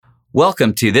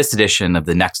Welcome to this edition of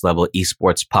the Next Level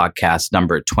Esports Podcast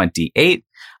number 28.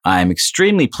 I'm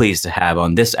extremely pleased to have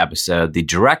on this episode the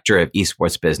Director of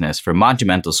Esports Business for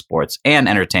Monumental Sports and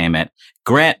Entertainment,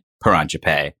 Grant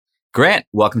Paranjape. Grant,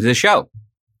 welcome to the show.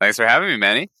 Thanks for having me,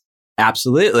 Manny.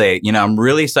 Absolutely. I'm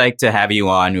really psyched to have you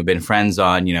on. We've been friends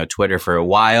on, Twitter for a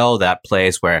while, that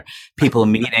place where people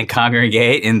meet and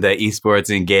congregate in the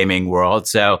esports and gaming world.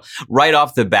 So right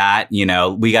off the bat,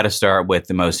 we got to start with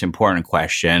the most important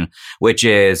question, which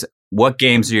is what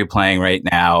games are you playing right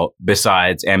now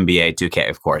besides NBA 2K,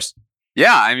 of course?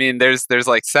 Yeah, I mean, there's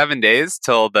like 7 days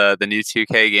till the new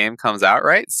 2K game comes out,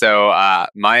 right? So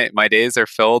my days are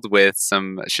filled with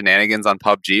some shenanigans on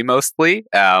PUBG mostly.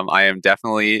 I am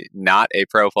definitely not a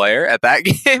pro player at that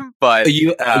game, but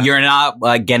you're not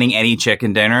getting any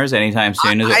chicken dinners anytime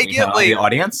soon. Is it the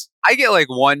audience? I get like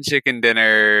one chicken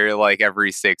dinner like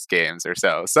every 6 games or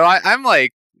so. So I'm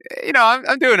like,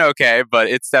 I'm doing okay, but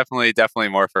it's definitely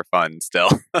more for fun still.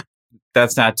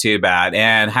 That's not too bad.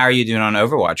 And how are you doing on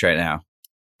Overwatch right now?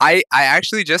 I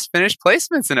actually just finished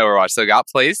placements in Overwatch, so got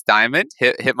placed diamond,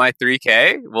 hit my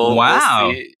 3K.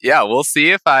 Wow. We'll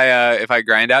see if I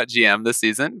grind out GM this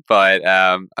season, but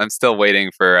I'm still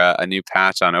waiting for a new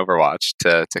patch on Overwatch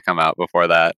to come out before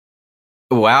that.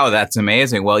 Wow, that's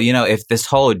amazing. Well, if this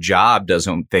whole job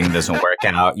doesn't work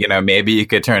out, maybe you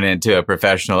could turn into a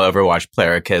professional Overwatch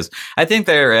player, because I think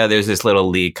there's this little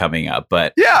league coming up.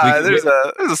 But yeah, there's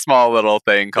a small little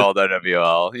thing called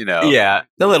OWL. Yeah,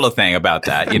 the little thing about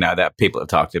that, that people have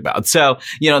talked about. So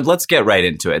let's get right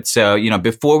into it. So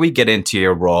before we get into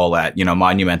your role at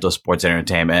Monumental Sports and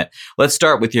Entertainment, let's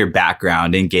start with your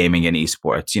background in gaming and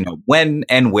esports. When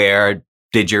and where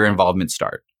did your involvement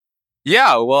start?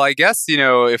 Yeah, well, I guess,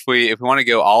 if we want to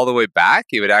go all the way back,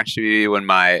 it would actually be when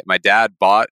my dad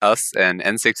bought us an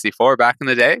N64 back in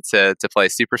the day to play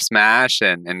Super Smash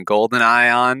and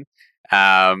GoldenEye on.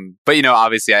 But,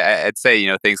 obviously, I'd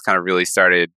say, things kind of really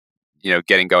started,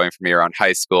 getting going for me around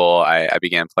high school. I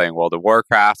began playing World of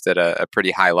Warcraft at a pretty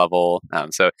high level.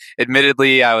 So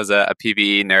admittedly, I was a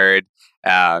PvE nerd.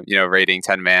 Rating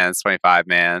 10 mans, 25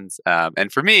 mans.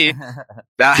 And for me,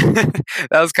 that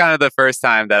was kind of the first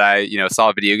time that I,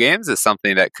 saw video games as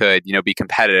something that could, be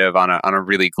competitive on a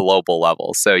really global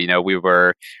level. So, we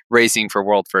were racing for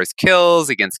world first kills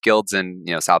against guilds in,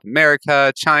 South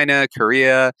America, China,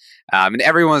 Korea. And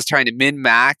everyone's trying to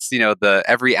min-max,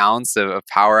 every ounce of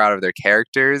power out of their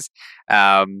characters.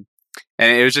 And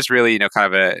it was just really,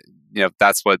 kind of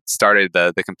that's what started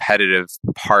the competitive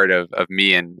part of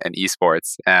me and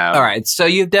esports. All right. So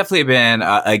you've definitely been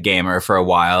a gamer for a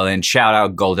while, and shout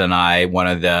out GoldenEye, one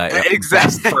of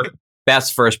the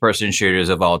best first-person shooters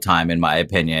of all time, in my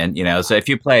opinion. So if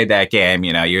you played that game,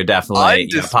 you're definitely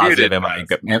positive in my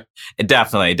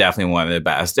definitely one of the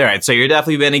best. All right. So you're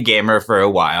definitely been a gamer for a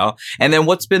while. And then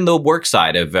what's been the work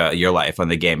side of your life on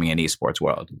the gaming and esports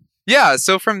world? Yeah,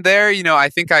 so from there, I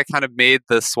think I kind of made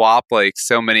the swap like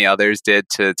so many others did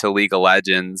to League of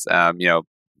Legends,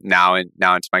 now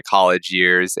into my college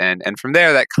years. And from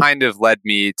there, that kind of led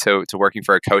me to working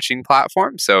for a coaching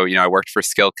platform. So, I worked for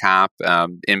Skill Cap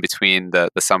in between the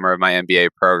summer of my MBA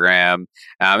program.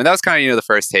 And that was kind of, the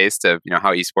first taste of,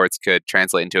 how esports could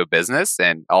translate into a business,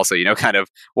 and also, kind of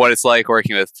what it's like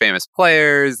working with famous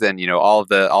players and, all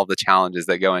the challenges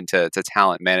that go into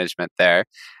talent management there.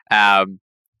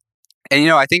 And,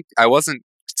 I think I wasn't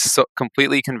so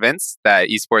completely convinced that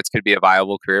esports could be a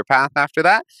viable career path after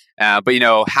that. But,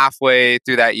 halfway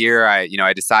through that year,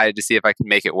 I decided to see if I could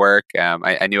make it work.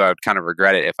 I knew I would kind of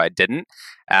regret it if I didn't.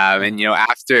 And,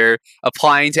 after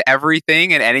applying to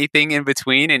everything and anything in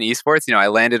between in esports, I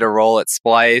landed a role at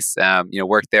Splice,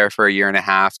 worked there for a year and a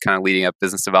half, kind of leading up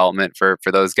business development for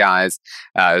those guys.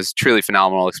 It was a truly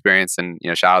phenomenal experience, and,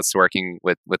 shout outs to working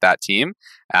with that team.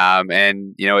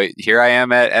 And, here I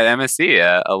am at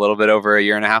MSC a little bit over a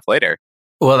year and a half later.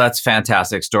 Well, that's a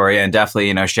fantastic story, and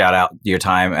definitely, shout out your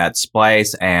time at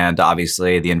Splice and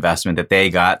obviously the investment that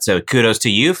they got. So kudos to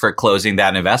you for closing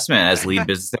that investment as lead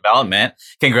business development.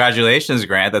 Congratulations,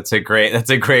 Grant. That's a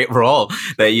great role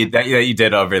that you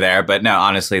did over there. But no,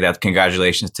 honestly, that's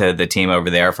congratulations to the team over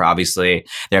there for obviously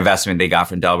their investment they got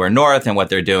from Delaware North and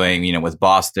what they're doing, with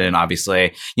Boston,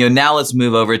 obviously. Now let's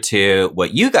move over to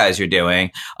what you guys are doing,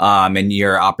 and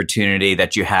your opportunity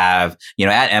that you have,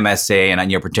 at MSA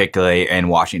and you're particularly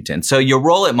in Washington. So your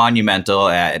role at Monumental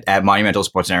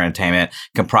Sports and Entertainment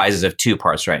comprises of 2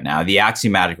 parts right now. The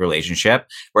Axiomatic relationship,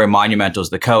 where Monumental is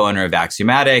the co-owner of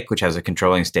Axiomatic, which has a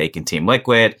controlling stake in Team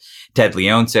Liquid. Ted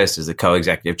Leonsis is the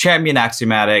co-executive chairman of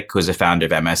Axiomatic, who is the founder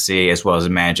of MSC, as well as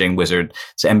managing Wizards'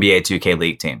 NBA 2K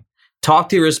League team. Talk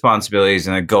to your responsibilities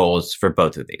and the goals for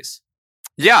both of these.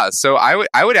 Yeah, so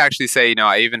I would actually say,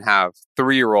 I even have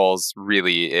three roles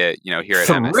really, here at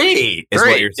MSC. Three is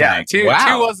what Three, you're yeah, saying. two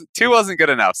Wow. two wasn't good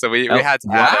enough, so we Oh, had to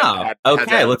wow. had to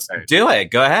Okay, add a let's third. do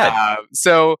it. Go ahead.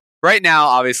 So right now,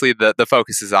 obviously, the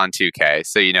focus is on 2K.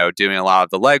 So, doing a lot of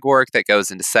the legwork that goes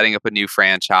into setting up a new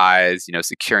franchise,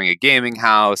 securing a gaming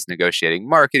house, negotiating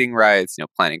marketing rights,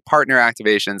 planning partner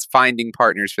activations, finding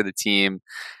partners for the team.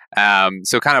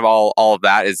 So kind of all of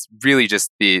that is really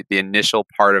just the initial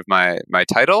part of my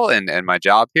title and my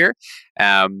job here.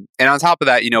 And on top of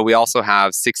that, we also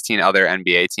have 16 other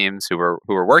NBA teams who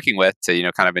we're working with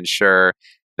to kind of ensure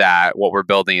that what we're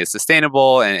building is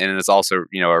sustainable and is also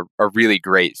a really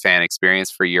great fan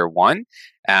experience for year one.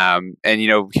 And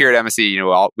here at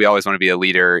MSC, we always want to be a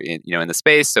leader in the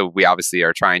space, so we obviously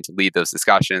are trying to lead those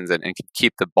discussions and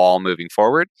keep the ball moving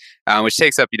forward, which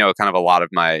takes up kind of a lot of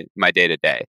my day to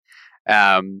day.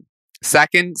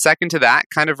 Second to that,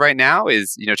 kind of right now,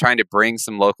 is trying to bring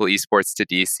some local esports to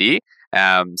DC.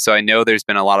 So I know there's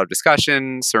been a lot of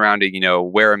discussion surrounding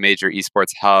where a major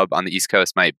esports hub on the East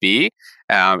Coast might be,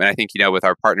 and I think with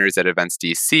our partners at Events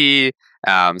DC,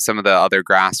 some of the other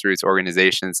grassroots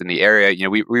organizations in the area,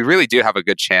 we really do have a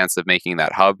good chance of making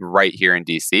that hub right here in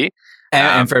DC.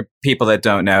 And for people that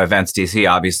don't know, Events DC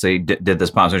obviously did the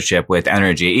sponsorship with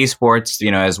Energy Esports,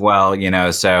 as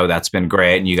well, so that's been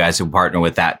great. And you guys who partner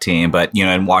with that team. But,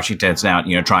 in Washington, it's now,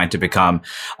 trying to become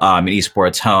an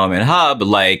esports home and hub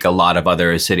like a lot of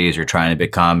other cities are trying to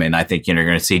become. And I think, you're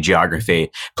going to see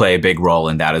geography play a big role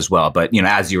in that as well. But,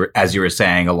 as you were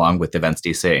saying, along with Events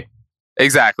DC.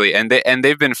 Exactly, and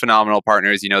they've been phenomenal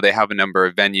partners. They have a number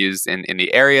of venues in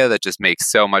the area that just make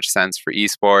so much sense for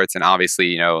esports, and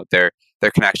obviously, their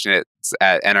connection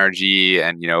at NRG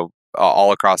and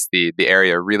all across the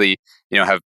area really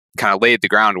have kind of laid the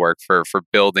groundwork for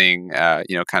building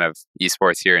kind of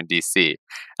esports here in DC.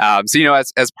 So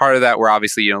as part of that, we're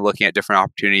obviously looking at different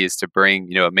opportunities to bring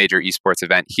a major esports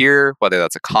event here, whether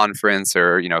that's a conference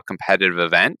or competitive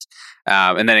event.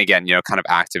 And then again, kind of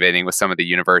activating with some of the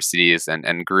universities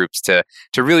and groups to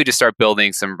really just start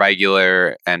building some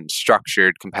regular and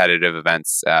structured competitive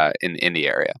events in the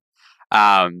area.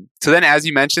 So then, as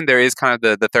you mentioned, there is kind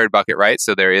of the third bucket, right?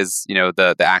 So there is,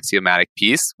 the axiomatic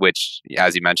piece, which,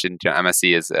 as you mentioned,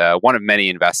 MSC is one of many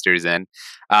investors in.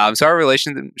 So our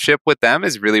relationship with them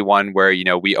is really one where,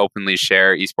 we openly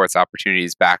share esports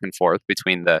opportunities back and forth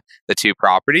between the two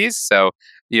properties. So,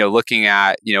 looking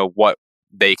at, what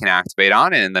they can activate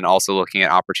on, and then also looking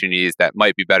at opportunities that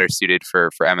might be better suited for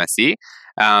MSC.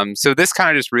 So this kind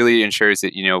of just really ensures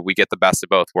that we get the best of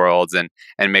both worlds and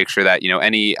make sure that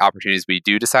any opportunities we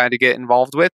do decide to get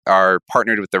involved with are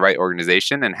partnered with the right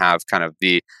organization and have kind of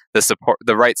the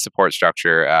right support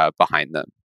structure behind them.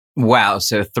 Wow.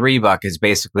 So three buckets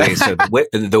basically. So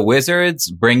the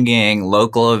Wizards bringing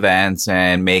local events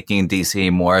and making DC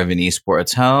more of an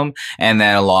esports home. And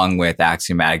then along with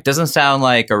Axiomatic. Doesn't sound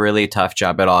like a really tough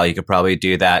job at all. You could probably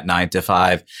do that 9 to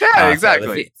 5. Yeah,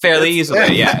 exactly. Fairly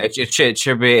easily. Yeah.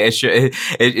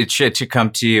 It should come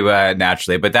to you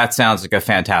naturally. But that sounds like a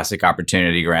fantastic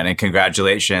opportunity, Grant. And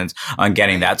congratulations on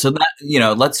getting that. So that,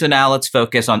 let's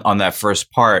focus on that first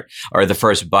part, or the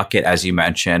first bucket, as you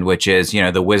mentioned, which is,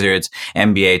 the Wizards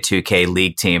NBA 2K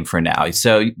League team for now.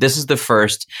 So this is the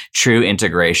first true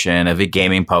integration of a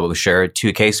gaming publisher,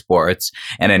 2K Sports,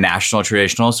 and a national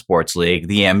traditional sports league,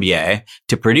 the NBA,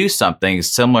 to produce something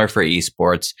similar for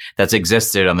esports that's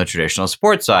existed on the traditional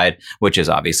sports side, which is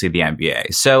obviously the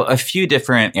NBA. So a few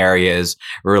different areas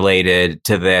related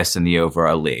to this and the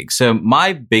overall league. So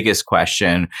my biggest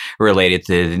question related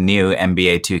to the new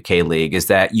NBA 2K League is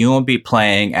that you won't be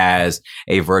playing as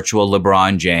a virtual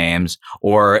LeBron James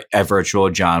or a virtual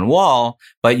John Wall,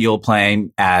 but you'll play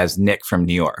as Nick from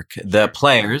New York. The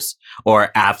players, or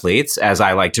athletes, as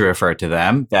I like to refer to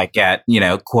them, that get,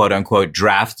 quote unquote,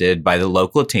 drafted by the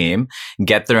local team,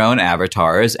 get their own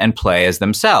avatars and play as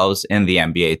themselves in the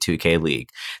NBA 2K League.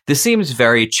 This seems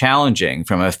very challenging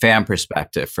from a fan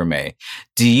perspective for me.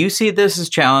 Do you see this as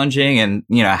challenging? And,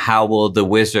 how will the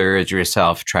Wizards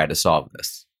yourself try to solve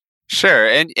this? Sure.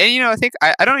 And I think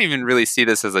I don't even really see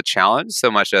this as a challenge so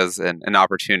much as an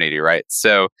opportunity, right?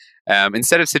 So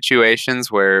instead of situations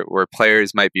where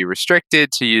players might be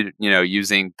restricted to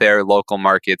using their local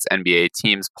market's NBA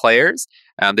teams players,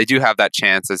 they do have that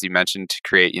chance, as you mentioned, to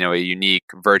create a unique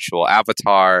virtual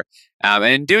avatar. And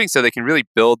in doing so, they can really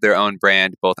build their own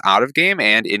brand both out of game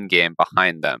and in game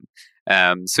behind them.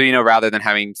 So, rather than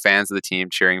having fans of the team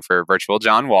cheering for virtual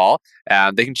John Wall,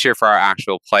 they can cheer for our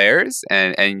actual players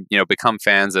and become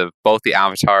fans of both the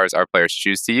avatars our players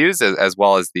choose to use, as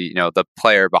well as the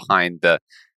player behind the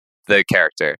the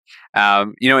character.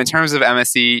 In terms of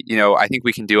MSE, I think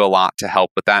we can do a lot to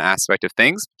help with that aspect of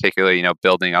things, particularly,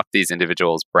 building up these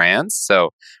individuals' brands. So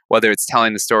whether it's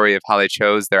telling the story of how they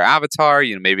chose their avatar,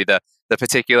 maybe the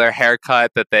particular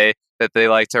haircut that they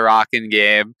like to rock in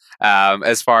game, going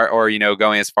as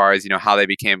far as how they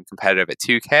became competitive at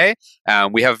 2K.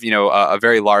 We have a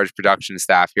very large production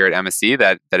staff here at MSC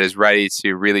that is ready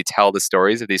to really tell the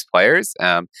stories of these players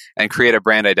and create a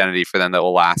brand identity for them that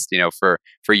will last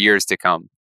for years to come.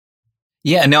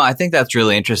 Yeah, no, I think that's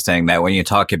really interesting that when you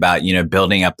talk about,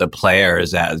 building up the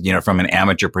players as, from an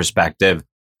amateur perspective,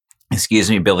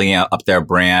 building up their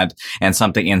brand and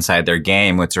something inside their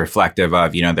game what's reflective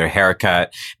of, their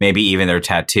haircut, maybe even their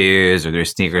tattoos or their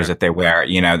sneakers that they wear,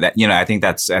 I think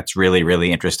that's really,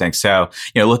 really interesting. So,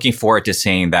 looking forward to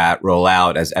seeing that roll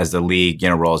out as the league,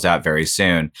 rolls out very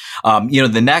soon. The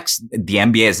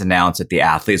NBA has announced that the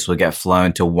athletes will get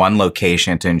flown to one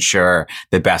location to ensure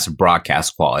the best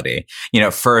broadcast quality.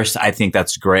 First, I think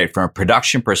that's great from a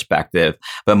production perspective,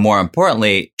 but more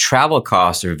importantly, travel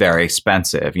costs are very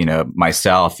expensive.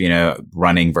 Myself,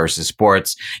 running versus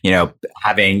sports,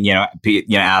 having,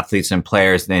 athletes and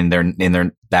players in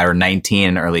their that are 19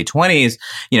 and early 20s,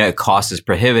 cost is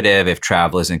prohibitive if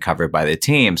travel isn't covered by the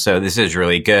team. So this is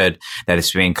really good that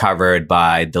it's being covered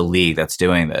by the league that's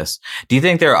doing this. Do you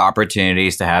think there are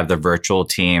opportunities to have the virtual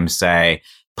team, say,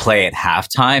 play at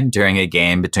halftime during a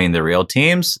game between the real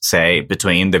teams, say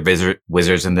between the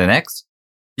Wizards and the Knicks?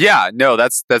 Yeah, no,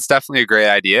 that's definitely a great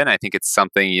idea, and I think it's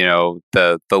something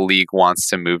the league wants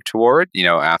to move toward.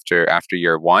 After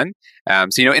year one,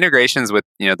 integrations with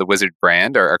the Wizard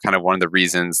brand are kind of one of the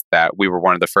reasons that we were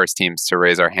one of the first teams to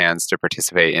raise our hands to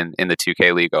participate in the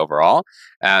 2K League overall.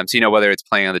 Whether it's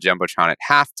playing on the Jumbotron at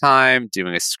halftime,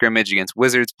 doing a scrimmage against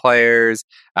Wizards players,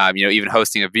 even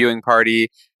hosting a viewing party,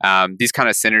 these kind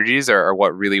of synergies are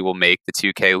what really will make the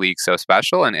 2K League so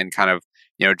special and kind of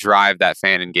drive that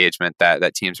fan engagement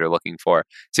that teams are looking for.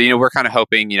 So, we're kind of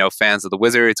hoping, fans of the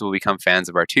Wizards will become fans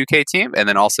of our 2K team. And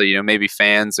then also, maybe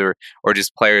fans or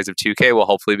just players of 2K will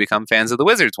hopefully become fans of the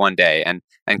Wizards one day and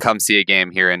come see a game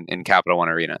here in Capital One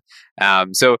Arena.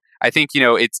 So I think,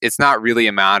 it's not really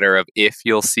a matter of if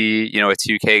you'll see, a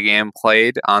 2K game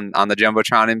played on the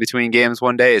Jumbotron in between games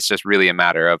one day. It's just really a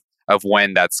matter of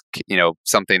when that's,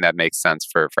 something that makes sense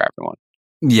for everyone.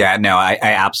 Yeah, no, I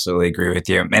absolutely agree with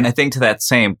you. And I think to that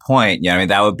same point,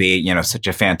 that would be, such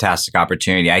a fantastic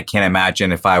opportunity. I can't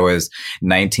imagine if I was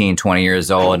 19, 20 years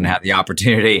old and had the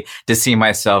opportunity to see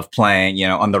myself playing,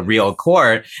 on the real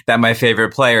court that my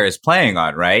favorite player is playing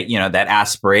on, right? That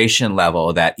aspiration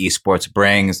level that esports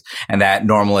brings and that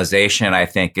normalization, I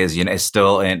think is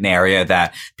still an area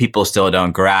that people still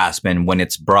don't grasp. And when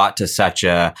it's brought to such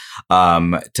a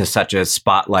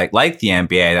spotlight like the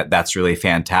NBA, that's really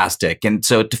fantastic. And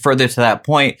so further to that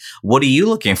point, what are you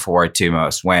looking forward to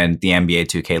most when the NBA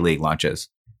 2K League launches?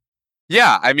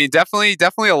 Yeah, I mean,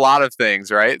 definitely a lot of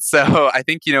things, right? So I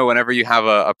think, whenever you have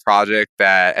a project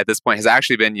that at this point has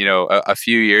actually been, a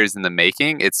few years in the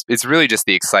making, it's really just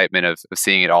the excitement of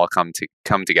seeing it all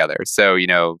come together. So,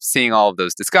 seeing all of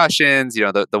those discussions,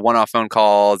 the one-off phone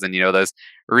calls and, those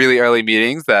really early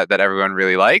meetings that everyone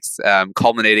really likes,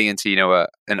 culminating into,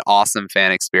 an awesome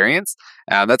fan experience.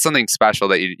 That's something special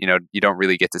that you don't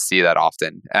really get to see that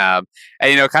often. And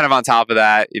kind of on top of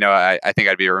that, I think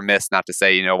I'd be remiss not to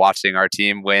say, watching our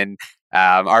team win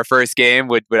our first game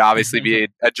would obviously be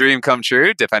a dream come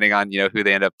true, depending on who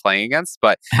they end up playing against.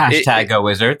 But hashtag Go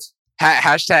Wizards.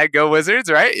 Hashtag Go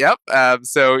Wizards, right? Yep.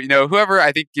 So whoever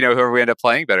we end up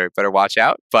playing, better watch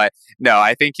out. But no,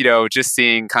 I think just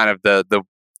seeing kind of the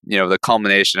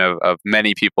culmination of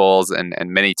many people's and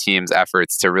many teams'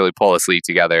 efforts to really pull this league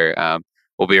together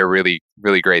will be a really,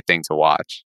 really great thing to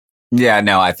watch. Yeah,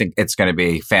 no, I think it's going to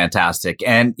be fantastic.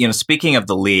 And, speaking of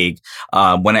the league,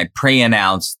 when I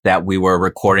pre-announced that we were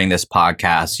recording this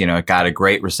podcast, it got a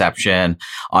great reception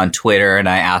on Twitter, and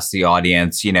I asked the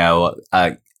audience,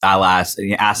 I'll ask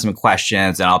some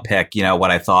questions and I'll pick,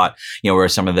 what I thought, were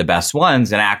some of the best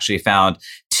ones, and I actually found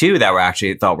two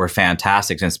that thought were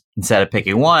fantastic. Since instead of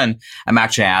picking one, I'm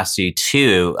actually asked you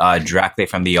two directly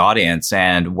from the audience.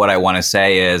 And what I want to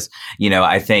say is,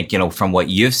 I think, from what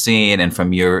you've seen and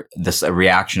from this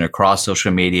reaction across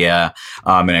social media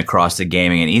and across the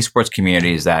gaming and esports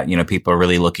communities, that, people are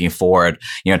really looking forward,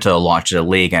 to the launch of the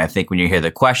league. And I think when you hear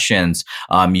the questions,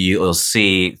 you'll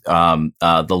see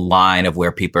the line of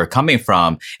where people are coming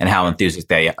from and how enthusiastic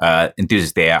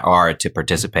they are to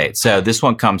participate. So this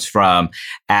one comes from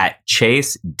at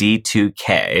Chase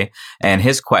D2K. actually. And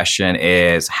his question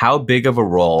is, how big of a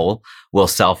role will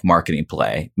self-marketing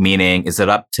play? Meaning, is it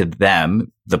up to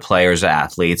them, the players or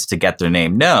athletes, to get their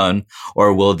name known,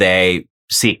 or will they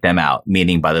seek them out,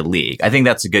 meaning by the league? I think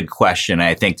that's a good question.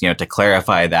 I think, to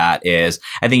clarify that is,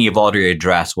 I think you've already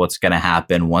addressed what's going to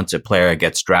happen once a player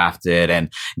gets drafted and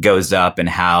goes up and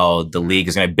how the league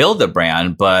is going to build the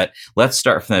brand. But let's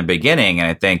start from the beginning. And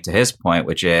I think to his point,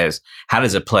 which is, how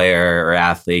does a player or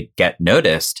athlete get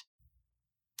noticed?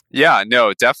 Yeah,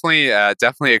 no, definitely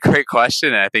a great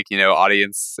question. And I think,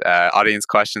 audience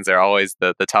questions are always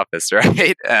the toughest,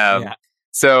 right? Yeah.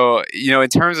 So, in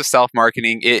terms of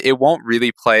self-marketing, it won't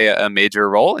really play a major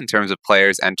role in terms of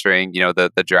players entering,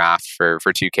 the draft for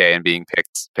 2K and being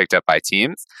picked up by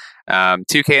teams.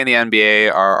 2K and the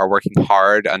NBA are working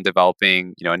hard on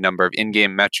developing, a number of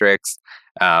in-game metrics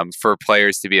for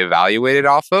players to be evaluated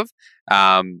off of.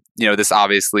 This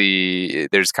obviously,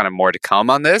 there's kind of more to come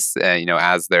on this,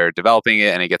 as they're developing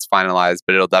it and it gets finalized,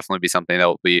 but it'll definitely be something that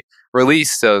will be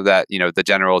released so that, the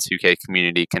general 2K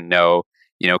community can know,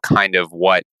 kind of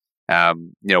what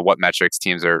metrics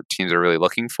teams are really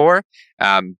looking for.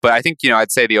 But I think,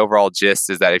 I'd say the overall gist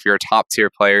is that if you're a top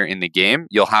tier player in the game,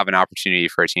 you'll have an opportunity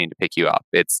for a team to pick you up.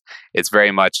 It's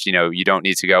very much, you don't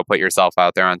need to go put yourself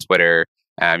out there on Twitter.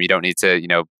 You don't need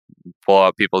to, pull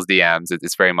up people's DMs.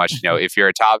 It's very much, if you're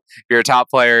a top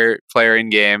player in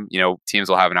game, teams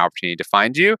will have an opportunity to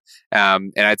find you.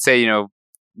 And I'd say,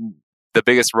 the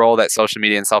biggest role that social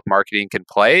media and self-marketing can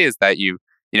play is that you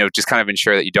just kind of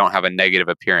ensure that you don't have a negative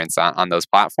appearance on those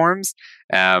platforms.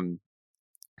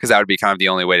 Because that would be kind of the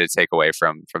only way to take away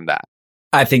from that.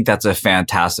 I think that's a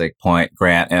fantastic point,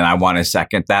 Grant. And I want to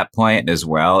second that point as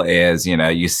well is,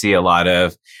 you see a lot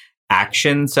of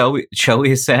action, shall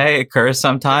we say, occurs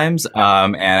sometimes.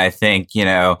 And I think,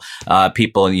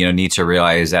 people, need to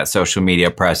realize that social media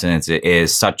presence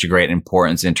is such a great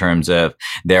importance in terms of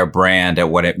their brand and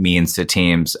what it means to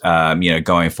teams,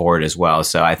 going forward as well.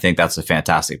 So I think that's a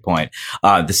fantastic point.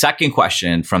 The second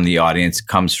question from the audience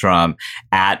comes from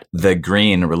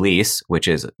 @thegreenrelease, which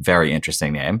is a very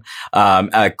interesting name.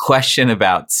 A question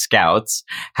about scouts.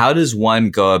 How does one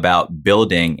go about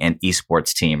building an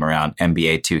esports team around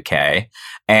NBA 2K?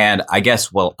 And I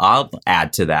guess, I'll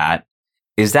add to that.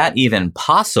 Is that even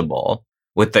possible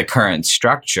with the current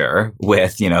structure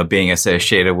with, being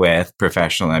associated with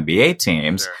professional NBA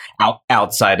teams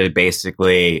outside of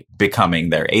basically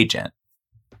becoming their agent?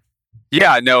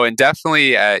 Yeah, no, and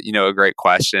definitely, a great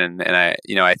question. And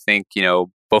I think,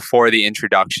 before the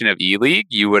introduction of E-League,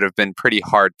 you would have been pretty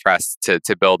hard pressed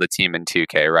to build a team in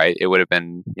 2K, right? It would have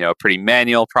been, a pretty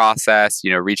manual process,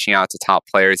 reaching out to top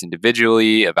players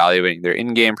individually, evaluating their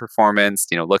in-game performance,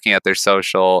 looking at their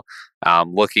social,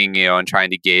 looking, and trying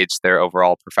to gauge their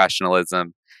overall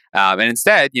professionalism. And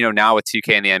instead, now with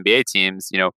 2K and the NBA teams,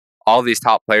 all of these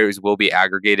top players will be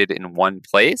aggregated in one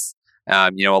place,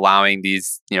 allowing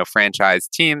these, franchise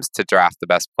teams to draft the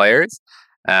best players.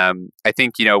 I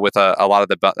think, with a lot of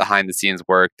the behind the scenes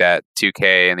work that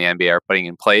 2K and the NBA are putting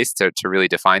in place to really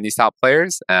define these top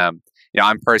players,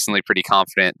 I'm personally pretty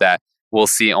confident that we'll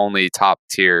see only top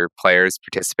tier players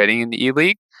participating in the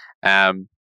E-League. So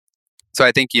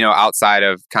I think, outside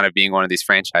of kind of being one of these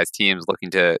franchise teams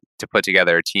looking to put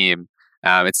together a team,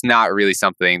 it's not really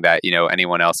something that,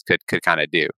 anyone else could kind of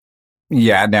do.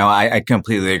 Yeah, no, I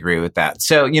completely agree with that.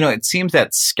 So, it seems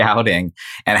that scouting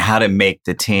and how to make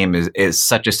the team is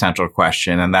such a central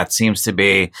question. And that seems to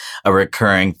be a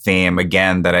recurring theme,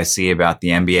 again, that I see about the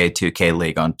NBA 2K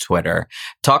League on Twitter.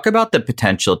 Talk about the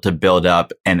potential to build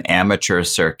up an amateur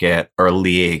circuit or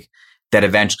league that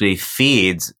eventually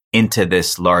feeds into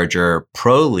this larger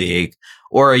pro league.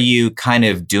 Or are you kind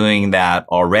of doing that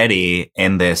already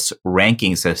in this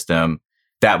ranking system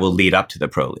that will lead up to the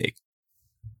pro league?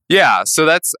 Yeah, so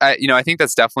that's, I think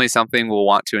that's definitely something we'll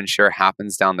want to ensure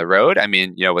happens down the road. I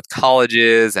mean, with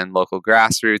colleges and local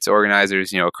grassroots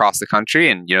organizers, across the country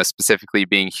and, specifically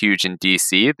being huge in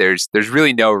DC, there's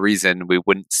really no reason we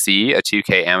wouldn't see a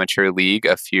 2K amateur league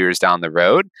a few years down the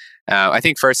road. I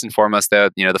think first and foremost, though,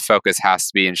 the focus has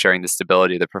to be ensuring the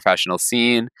stability of the professional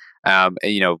scene,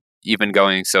 even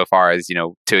going so far as,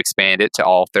 to expand it to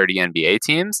all 30 NBA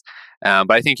teams.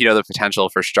 But I think, the potential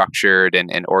for structured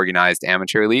and organized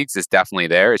amateur leagues is definitely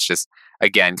there. It's just,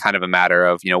 again, kind of a matter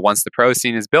of, once the pro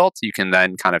scene is built, you can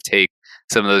then kind of take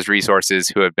some of those resources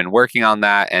who have been working on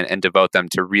that and devote them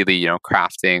to really,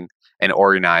 crafting an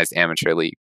organized amateur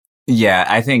league. Yeah,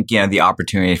 I think, the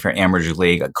opportunity for Amateur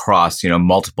League across,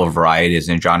 multiple varieties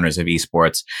and genres of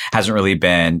esports hasn't really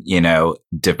been,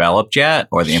 developed yet,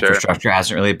 or the Sure. infrastructure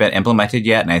hasn't really been implemented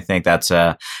yet. And I think that's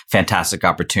a fantastic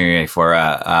opportunity for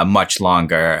a much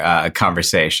longer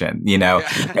conversation. Yeah.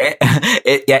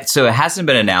 So it hasn't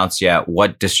been announced yet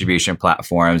what distribution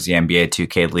platforms the NBA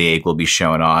 2K League will be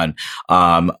shown on.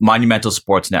 Monumental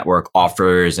Sports Network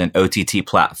offers an OTT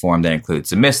platform that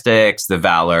includes the Mystics, the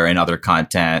Valor, and other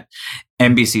content.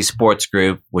 NBC Sports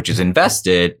Group, which is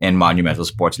invested in Monumental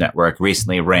Sports Network,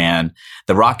 recently ran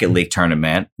the Rocket League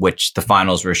tournament, which the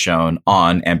finals were shown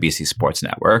on NBC Sports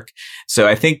Network. So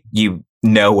I think you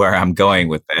know where I'm going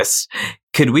with this.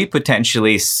 Could we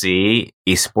potentially see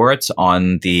esports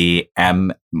on the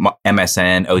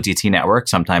MSN OTT network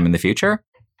sometime in the future?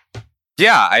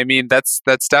 Yeah, I mean that's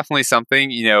definitely something,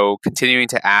 continuing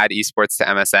to add esports to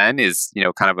MSN is,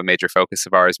 kind of a major focus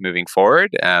of ours moving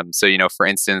forward. So, for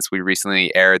instance, we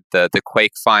recently aired the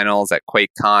Quake finals at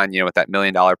QuakeCon, with that $1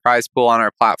 million prize pool on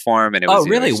our platform, and it was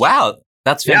really? Wow.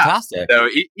 That's fantastic. Yeah. So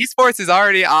esports is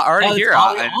already here.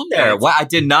 On there. Wow, I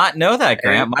did not know that,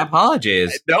 Grant. My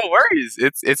apologies. No worries.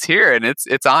 It's here and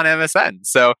it's on MSN.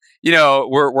 So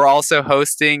we're also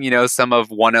hosting some of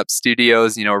One Up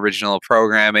Studios original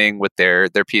programming with their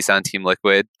piece on Team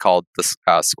Liquid called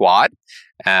the Squad.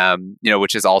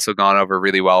 Which has also gone over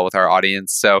really well with our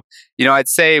audience. So, I'd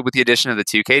say with the addition of the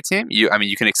 2K team,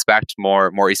 you can expect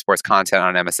more esports content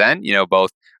on MSN,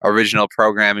 both original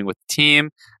programming with the team,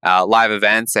 live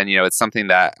events, and, it's something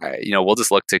that, we'll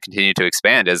just look to continue to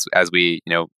expand as we,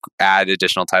 add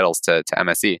additional titles to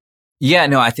MSE. Yeah,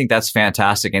 no, I think that's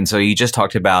fantastic. And so you just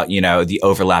talked about, the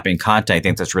overlapping content. I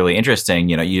think that's really interesting.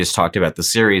 You just talked about the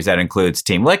series that includes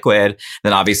Team Liquid.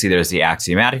 Then obviously there's the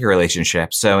Axiomatic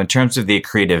relationship. So in terms of the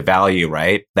creative value,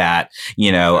 right, that,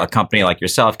 a company like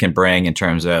yourself can bring in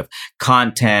terms of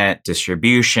content,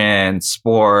 distribution,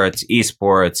 sports,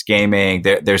 esports, gaming,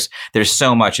 there's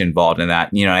so much involved in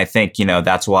that. I think,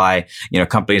 that's why,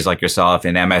 companies like yourself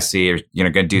and MSC are,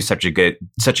 going to do such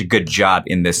a good job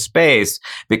in this space,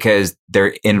 because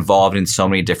they're involved in so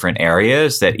many different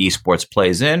areas that esports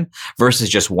plays in versus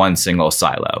just one single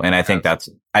silo. And I think that's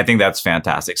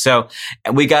fantastic. So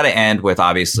we got to end with,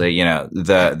 obviously,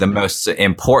 the most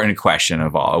important question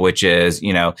of all, which is,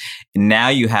 now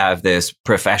you have this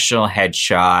professional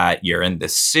headshot, you're in the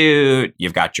suit,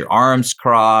 you've got your arms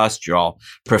crossed, you're all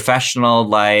professional,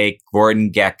 like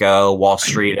Gordon Gekko, Wall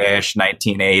Street-ish,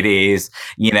 1980s.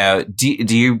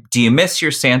 Do you miss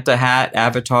your Santa hat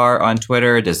avatar on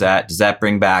Twitter? Does that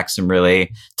bring back some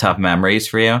really tough memories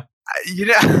for you?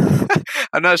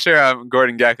 I'm not sure I'm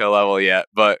Gordon Gekko level yet,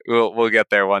 but we'll get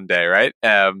there one day, right?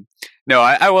 No,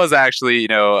 I was actually,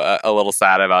 a little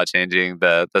sad about changing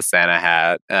the Santa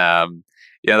hat.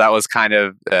 That was kind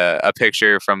of a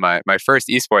picture from my first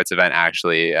esports event,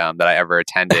 actually, that I ever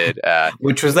attended.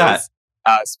 Which was that?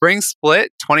 Spring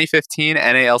Split 2015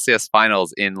 NALCS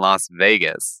Finals in Las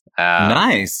Vegas.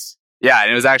 Nice. Yeah,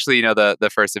 and it was actually, the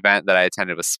first event that I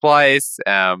attended with Splice.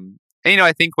 And,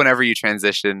 I think whenever you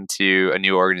transition to a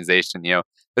new organization,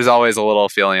 there's always a little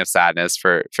feeling of sadness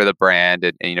for the brand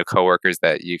and coworkers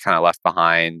that you kind of left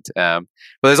behind. But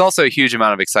there's also a huge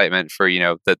amount of excitement for,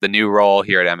 the new role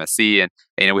here at MSC.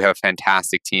 And, we have a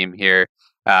fantastic team here.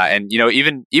 And,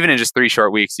 even in just 3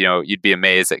 short weeks, you'd be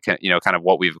amazed at, kind of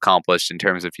what we've accomplished in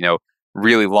terms of,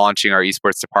 really launching our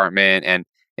esports department and,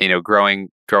 growing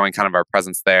kind of our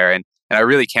presence there. And I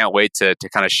really can't wait to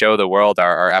kind of show the world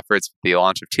our efforts with the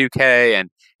launch of 2K and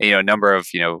a number of,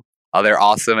 other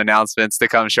awesome announcements to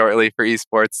come shortly for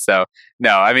esports. So,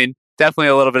 no, I mean, definitely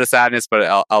a little bit of sadness,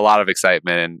 but a lot of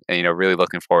excitement and really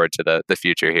looking forward to the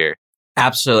future here.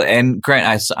 Absolutely. And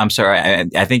Grant, I'm sorry,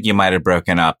 I think you might have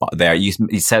broken up there. You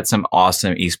said some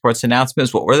awesome esports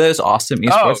announcements. What were those awesome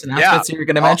esports announcements you were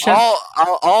going to mention?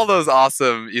 All those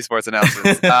awesome esports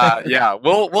announcements. Yeah,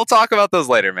 we'll talk about those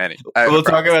later, Manny. We'll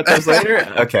talk about those later?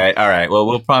 Okay. All right. Well,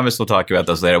 we'll promise we'll talk about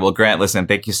those later. Well, Grant, listen,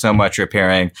 thank you so much for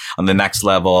appearing on the Next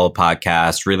Level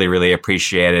podcast. Really, really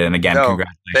appreciate it. And again,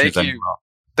 congratulations. Thank you.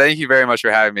 Thank you very much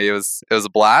for having me. It was a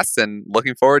blast and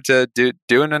looking forward to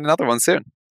doing another one soon.